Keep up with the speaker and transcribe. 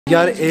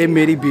यार ये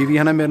मेरी बीवी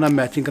है ना मेरे नाल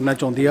मैचिंग करना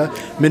चाहती है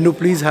मैनू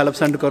प्लीज़ हेल्प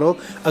सेंड करो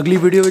अगली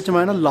वीडियो में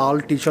मैं ना लाल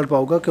टी शर्ट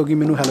पाऊँगा क्योंकि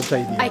मैनू हेल्प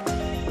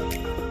चाहिए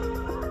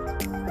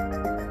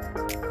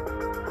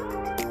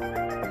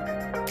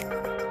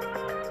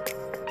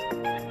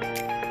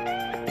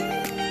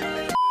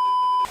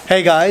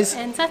Hey guys,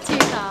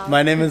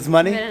 my name is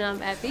Mani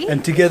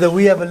and together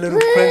we have a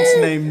little prince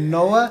named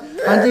Noah.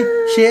 हाँ जी,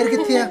 शेर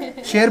किथे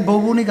है? शेर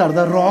बोबू नहीं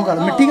करता, रॉ कर,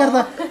 मिट्टी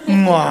करता.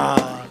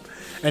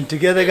 And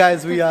together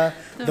guys we are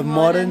the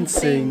Modern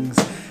Singhs.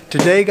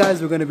 Today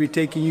guys we're going to be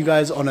taking you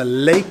guys on a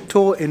lake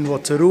tour in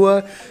Rotorua.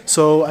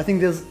 So I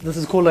think this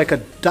is called like a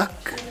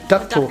duck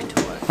tour.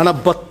 And a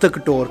battak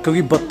tour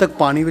क्योंकि बत्तख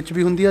पानी विच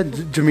भी हुंदी है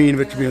ज़मीन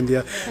विच भी हुंदी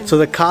है. So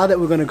the car that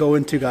we're going to go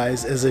into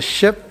guys is a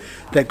ship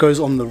that goes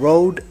on the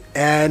road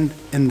and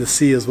in the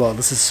sea as well.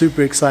 This is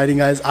super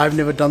exciting guys. I've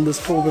never done this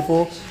tour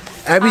before.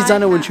 Abby's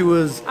done it when she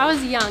was I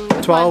was young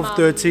 12,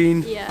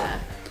 13. Yeah.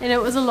 And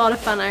it was a lot of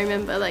fun. I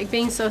remember like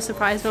being so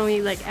surprised when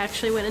we like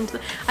actually went into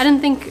the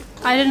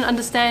I didn't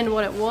understand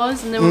what it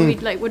was, and then when we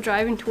like were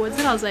driving towards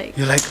it I was like,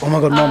 you're like, oh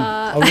my god mom,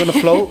 are we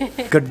gonna float?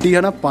 Gaddi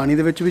है ना पानी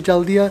दे विच भी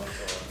चलदी है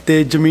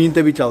ते ज़मीन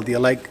ते भी चलदी है.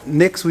 Like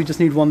next we just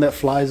need one that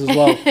flies as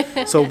well.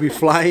 So we'll be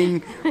flying,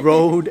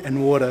 road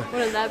and water.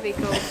 Wouldn't that be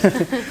cool?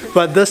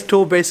 But this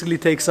tour basically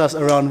takes us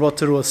around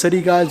Rotorua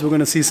city guys. We're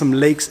going to see some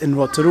lakes in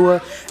Rotorua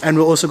and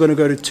we're also going to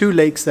go to 2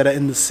 lakes that are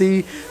in the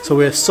sea. So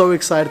we're so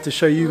excited to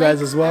show you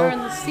guys as well. In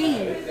the sea.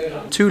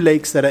 2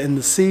 lakes that are in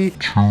the sea.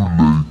 2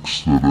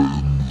 lakes that are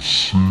in the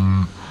sea.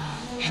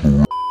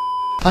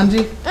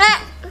 Hanji,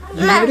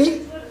 you ready?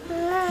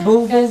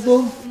 Boo, boo, boo.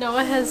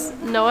 Noah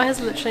has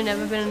literally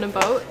never been in a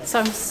boat, so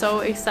I'm so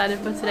excited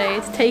for today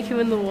to take him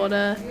in the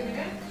water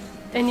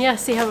and yeah,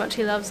 see how much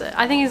he loves it.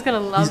 I think he's gonna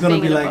love being in a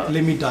boat. He's gonna be like,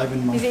 let me dive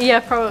in, mom. Yeah,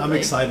 probably. I'm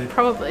excited.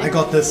 Probably. I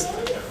got this.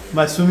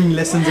 My swimming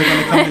lessons are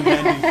gonna come in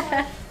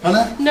handy.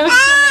 Anna? No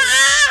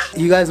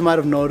swimming. You guys might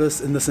have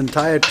noticed in this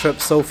entire trip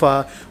so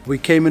far, we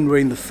came in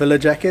wearing the filler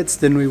jackets,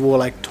 then we wore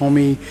like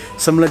Tommy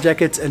similar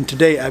jackets, and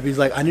today Abby's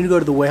like, I need to go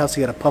to the warehouse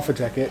to get a puffer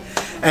jacket,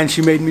 and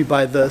she made me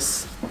buy this.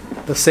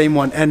 The same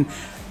one, and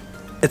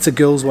it's a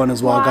girl's one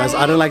as well guys.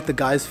 I don't like the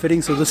guys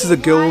fitting, so this is a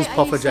girl's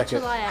puffer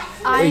jacket.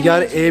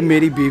 यार ये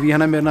मेरी बीवी है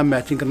ना मेरे नाल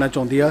matching करना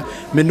चाहती है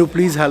मैनू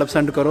प्लीज़ हेल्प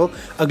सेंड करो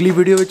अगली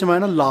वीडियो में मैं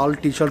ना लाल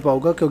टी शर्ट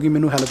पाऊँगा क्योंकि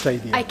मैनू हेल्प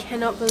चाहिए. I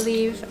cannot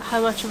believe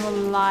how much of a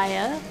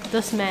liar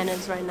this man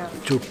is right now.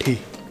 झूठी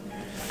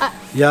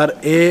यार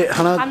ये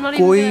है ना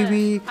कोई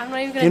भी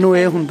इन्हों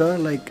ये हुंदा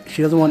like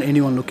she doesn't want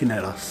anyone looking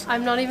at us.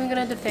 I'm not even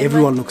gonna defend.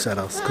 Everyone looks at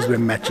us because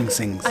we're matching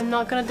Singhs. I'm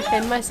not gonna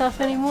defend myself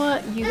anymore.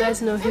 You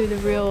guys know who the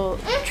real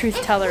truth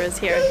teller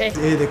is here, okay?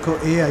 ये देखो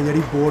ये है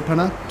यारी boat है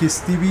ना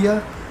किस्ती भी है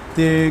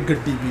ते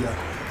गड्डी भी है.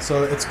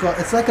 So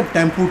it's like a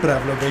tempo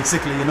traveler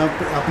basically. You know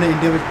अपने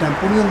इंडिया में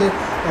टेम्पो नहीं होंदे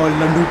और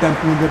लंडू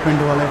टेम्पो होंदे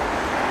पिंड वाले.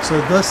 So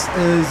this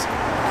is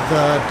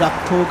the duck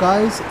tour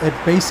guys. It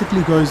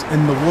basically goes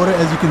in the water.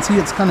 As you can see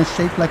it's kind of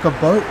shaped like a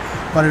boat,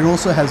 but it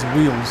also has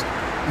wheels.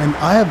 And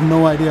I have no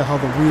idea how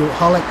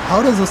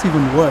how does this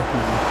even work,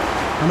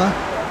 man?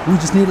 We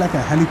just need like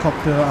a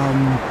helicopter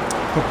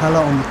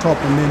propeller on the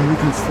top and then we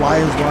can fly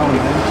as well,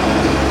 man.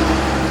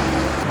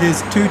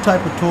 There's 2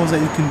 types of tours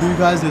that you can do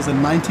guys. There's a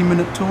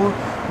 90-minute tour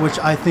which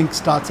I think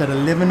starts at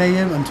 11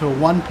 AM until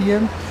 1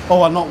 PM. Oh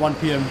not 1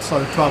 PM,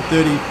 sorry,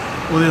 12:30.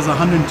 Or there's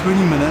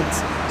 120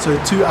 minutes, so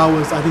 2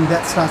 hours. I think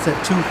that starts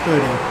at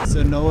 2:30.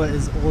 So Noah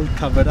is all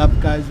covered up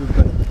guys. We've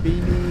got a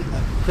beanie,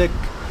 a thick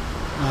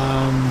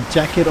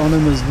jacket on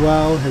him as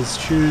well, his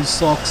shoes,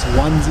 socks,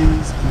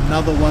 onesies,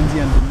 another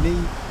onesie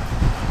underneath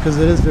because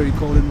it is very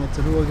cold in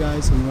Rotorua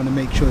guys, so we want to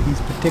make sure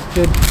he's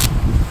protected.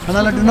 And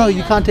I let you know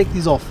you can't take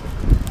these off.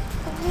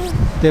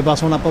 ਤੇ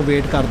ਬਸ ਹੁਣ ਆਪਾਂ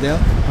wait ਕਰਦੇ ਆ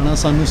ਹਨਾ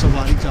ਸਾਨੂੰ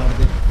ਸਵਾਰੀ ਚਾੜ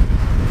ਦੇ.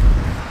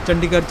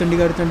 ਚੰਡੀਗੜ੍ਹ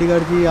ਚੰਡੀਗੜ੍ਹ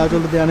ਚੰਡੀਗੜ੍ਹ ਜੀ ਆਜੋ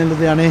ਲੁਧਿਆਣੇ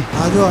ਲੁਧਿਆਣੇ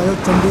ਆਜੋ ਆਜੋ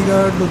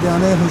ਚੰਡੀਗੜ੍ਹ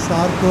ਲੁਧਿਆਣੇ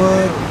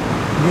ਹੁਸ਼ਿਆਰਪੁਰ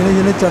ਜਿਹਨੇ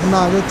ਜਿਹਨੇ ਚੜਨਾ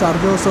ਆਜੋ ਚੜ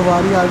ਜਾਓ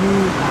ਸਵਾਰੀ ਆ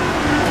ਗਈ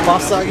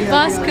ਬੱਸ ਆ ਗਈ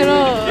बस करो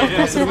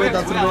 10 रुपए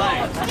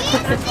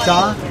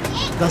चाह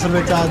 10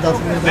 रुपए चाह 10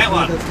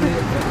 रुपए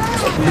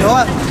you know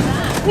what?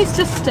 He's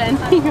just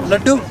standing.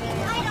 Laddu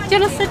Do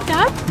you want to sit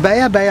down?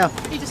 Baya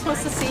He just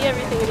wants to see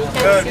everything and he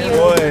can't see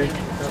boy.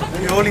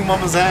 You're holding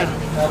mama's hand.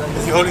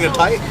 Is he holding it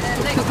tight?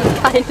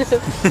 kind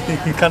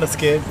of. You're kind of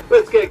scared.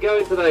 Let's get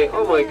going today.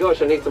 Oh my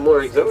gosh, I need some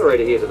more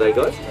accelerator here today,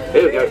 guys.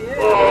 Here we go.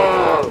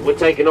 Oh, we're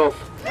taking off.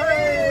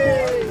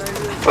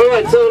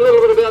 Alright, so a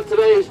little bit about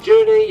today's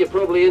journey. You're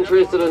probably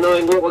interested in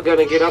knowing what we're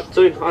going to get up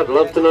to. I'd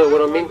love to know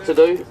what I'm meant to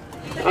do.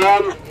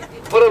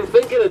 What I'm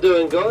thinking of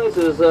doing, guys,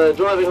 is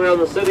driving around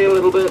the city a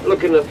little bit,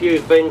 looking at a few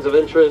things of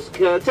interest,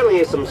 telling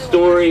you some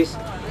stories,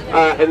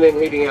 and then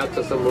heading out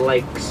to some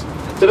lakes.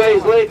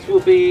 Today's lakes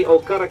will be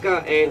Okaraka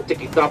and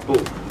Tikitapu,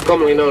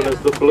 commonly known as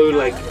the Blue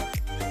Lake.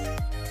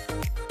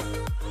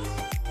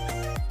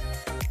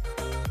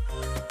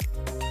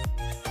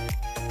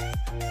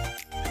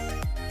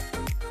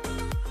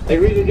 Are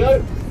you ready to go?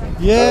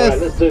 Yes.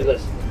 Alright, let's do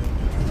this.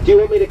 Do you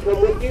want me to come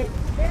with you?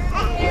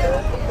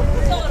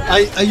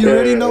 Are you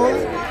ready, Noah?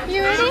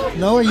 You ready?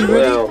 Noah, are you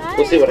ready? Well,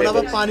 we'll see what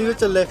happens. पानी में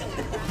चल रहे.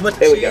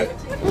 Here we go.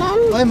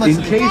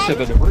 In case of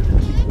an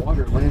emergency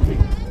water landing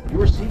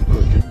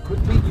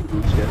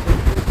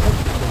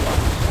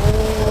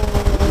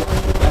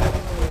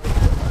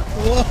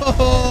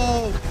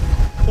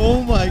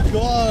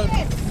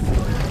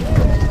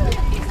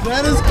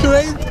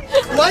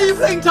Why are you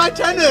playing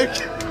Titanic?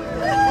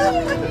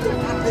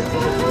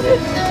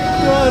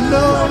 Oh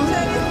no!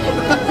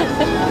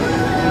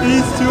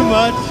 He's too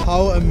much.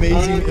 How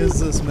amazing is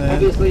this, man?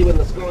 Obviously, when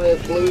the sky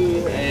is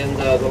blue and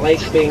the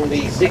lake being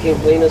the second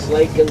cleanest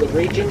lake in the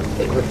region,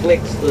 it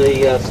reflects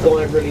the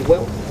sky really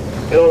well.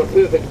 And on a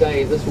perfect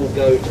day, this will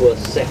go to a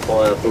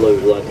sapphire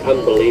blue, like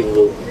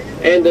unbelievable.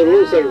 And it'll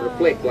also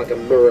reflect like a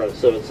mirror,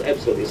 so it's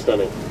absolutely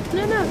stunning.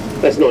 No.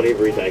 That's not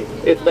every day.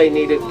 If they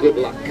need it, good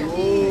luck.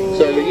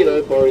 So, you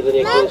know, borrow the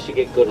necklace, you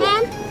get good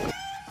luck.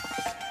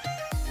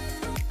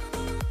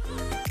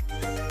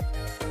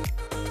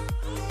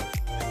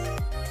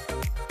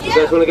 You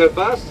guys want to go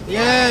fast?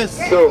 Yes!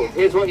 Cool.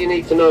 Here's what you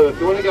need to know. If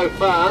you want to go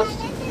fast,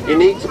 you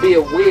need to be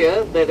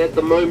aware that at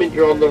the moment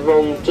you're on the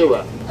wrong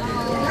tour.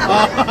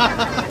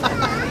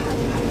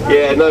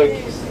 Yeah, no,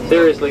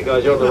 seriously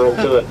guys, you're on the wrong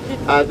tour.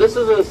 This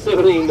is a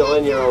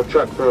 79-year-old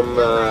truck from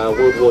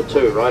World War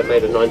II, right,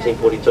 made in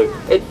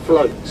 1942. It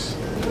floats.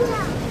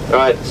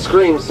 Alright,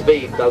 screams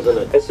speed, doesn't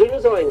it? As soon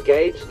as I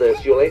engage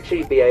this, you'll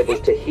actually be able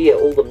to hear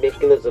all the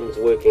mechanisms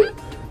working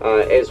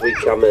as we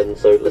come in.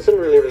 So listen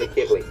really, really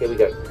carefully. Here we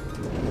go.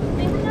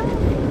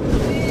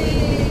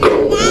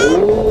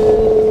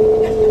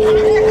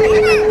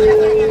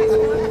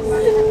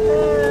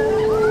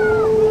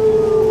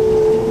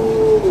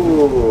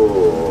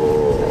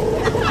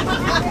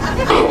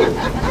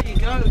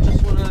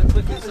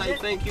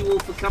 Thank you all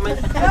for coming.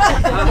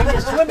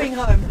 Swimming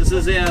home. This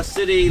is our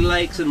city,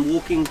 lakes and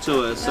walking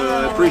tour, so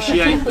I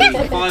appreciate the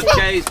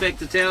 5Ks back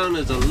to town.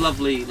 It's a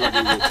lovely,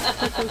 lovely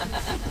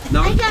walk.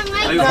 No?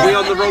 Are we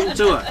on the wrong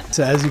tour?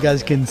 So as you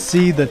guys can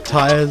see, the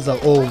tires are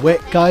all wet,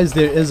 guys.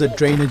 There is a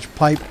drainage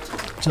pipe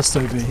just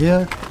over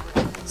here.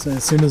 So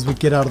as soon as we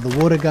get out of the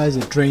water, guys,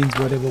 it drains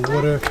whatever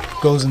water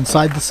goes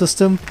inside the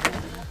system.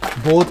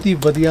 बहुत ही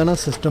बढ़िया ना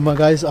system है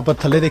guys. अब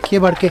थल्ले देखिए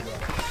बढ़ के.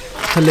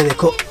 थल्ले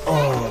देखो.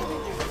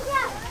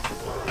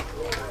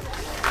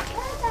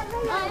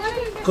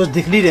 कुछ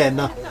दिख नहीं रहा है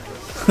ना.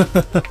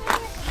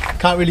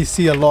 Can't really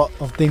see a lot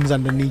of things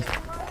underneath.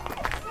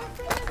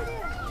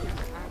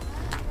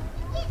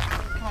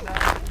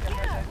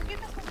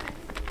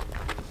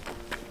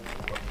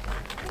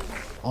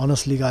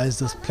 Honestly guys,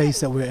 this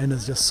place that we're in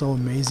is just so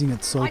amazing.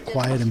 It's so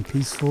quiet and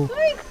peaceful.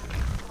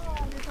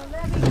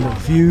 And the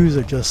views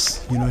are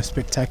just, you know,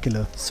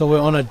 spectacular. So we're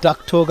on a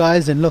duck tour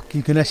guys, and look,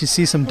 you can actually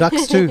see some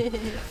ducks too.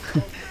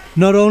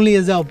 Not only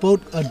is our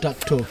boat a duck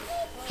tour.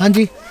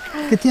 Hanji,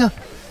 kitya?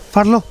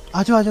 Farlo,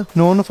 ajo.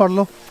 No,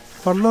 farlo.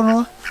 Farlo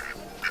no.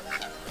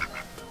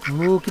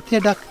 Oh,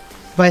 kitya duck?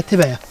 Bhai ithe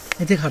baya.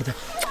 Ithe khar ja.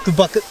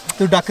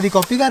 Tu duck di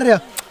copy kar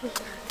raha?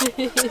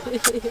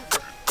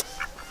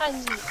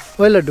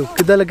 Oi Laddu,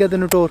 kidda lagya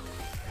tenu tour?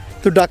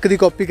 Tu duck di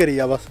copy kari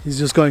ja bas. He's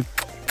just going.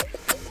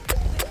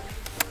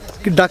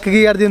 Duck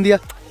ki kardi hundi a?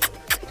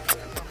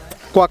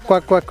 Quack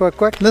quack quack quack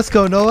quack. Let's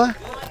go Noah.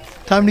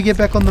 Time to get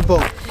back on the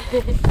boat.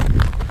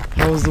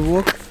 How was the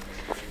walk?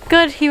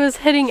 Good, he was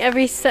hitting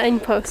every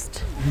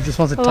signpost. He just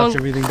wants to touch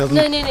everything, doesn't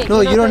he? No.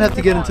 No, you don't have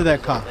to get into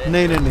that car.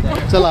 No.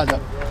 Chal aaja.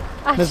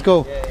 Let's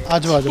go.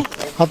 Aajo.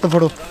 Hath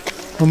phado.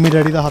 Mummy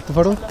daddy da hath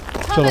phado.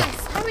 Chalo.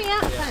 Hurry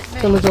up.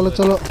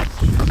 Chalo.